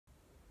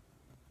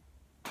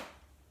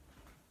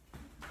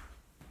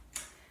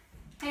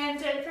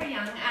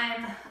Young.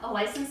 I'm a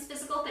licensed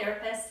physical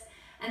therapist,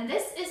 and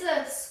this is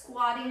a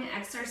squatting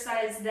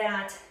exercise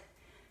that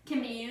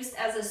can be used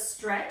as a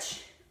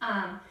stretch.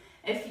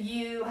 If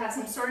you have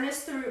some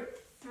soreness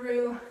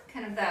through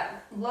kind of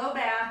that low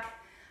back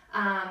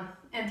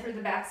and through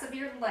the backs of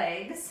your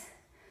legs,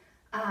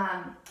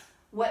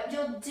 what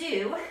you'll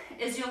do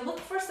is you'll look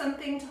for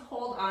something to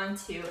hold on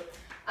to.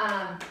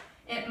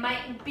 It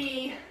might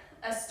be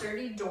a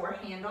sturdy door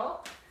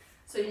handle,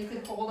 so you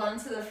could hold on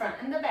to the front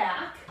and the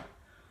back,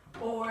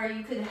 or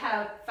you could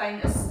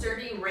find a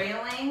sturdy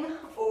railing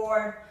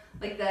or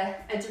like the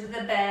edge of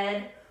the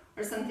bed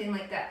or something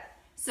like that.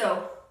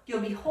 So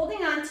you'll be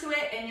holding on to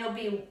it and you'll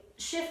be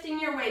shifting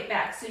your weight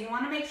back. So you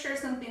want to make sure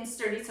something's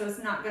sturdy so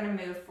it's not going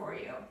to move for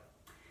you.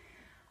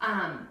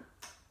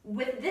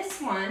 With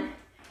this one,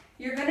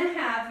 you're going to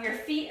have your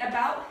feet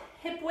about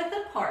hip width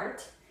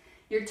apart,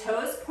 your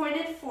toes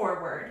pointed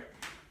forward.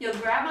 You'll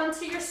grab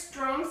onto your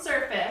strong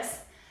surface,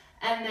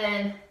 and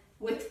then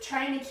with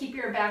trying to keep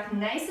your back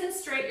nice and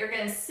straight, you're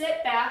going to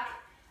sit back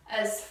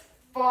as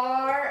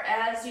far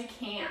as you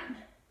can.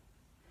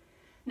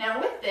 Now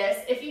with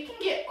this, if you can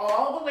get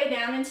all the way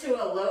down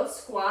into a low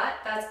squat,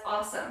 that's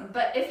awesome.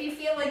 But if you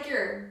feel like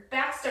your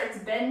back starts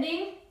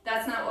bending,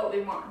 that's not what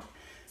we want.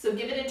 So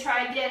give it a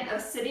try again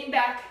of sitting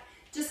back,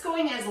 just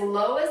going as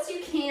low as you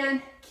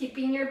can,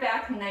 keeping your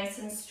back nice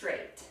and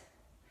straight.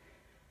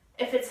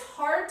 If it's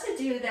hard to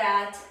do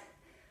that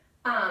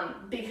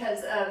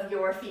because of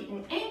your feet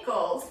and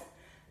ankles,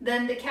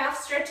 then the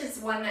calf stretch is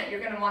one that you're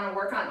going to want to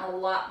work on a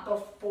lot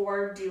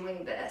before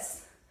doing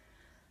this.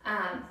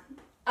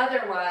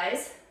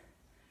 Otherwise,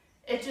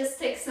 it just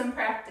takes some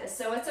practice.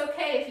 So it's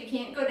okay if you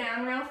can't go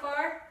down real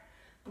far,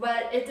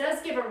 but it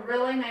does give a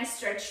really nice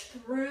stretch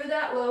through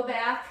that low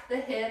back, the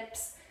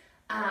hips,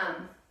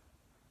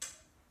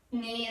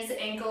 knees,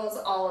 ankles,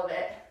 all of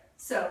it.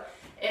 So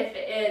if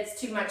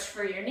it's too much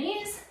for your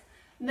knees,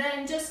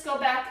 then just go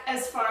back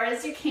as far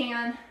as you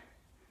can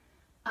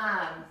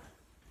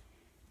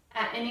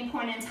at any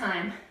point in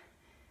time.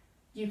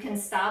 You can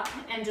stop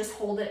and just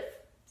hold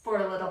it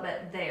for a little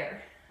bit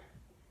there.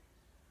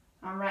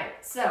 All right,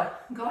 so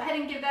go ahead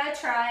and give that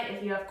a try.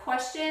 If you have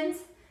questions,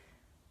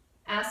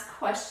 ask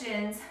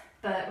questions,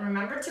 but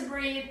remember to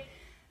breathe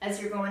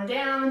as you're going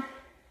down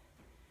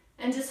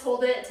and just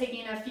hold it,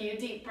 taking a few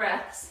deep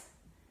breaths.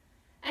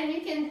 And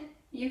you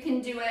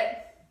can do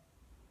it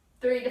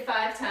 3 to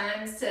 5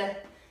 times to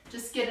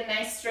just get a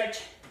nice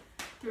stretch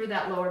through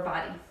that lower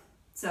body.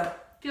 So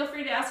feel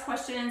free to ask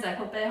questions. I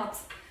hope that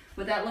helps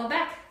with that low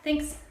back.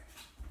 Thanks.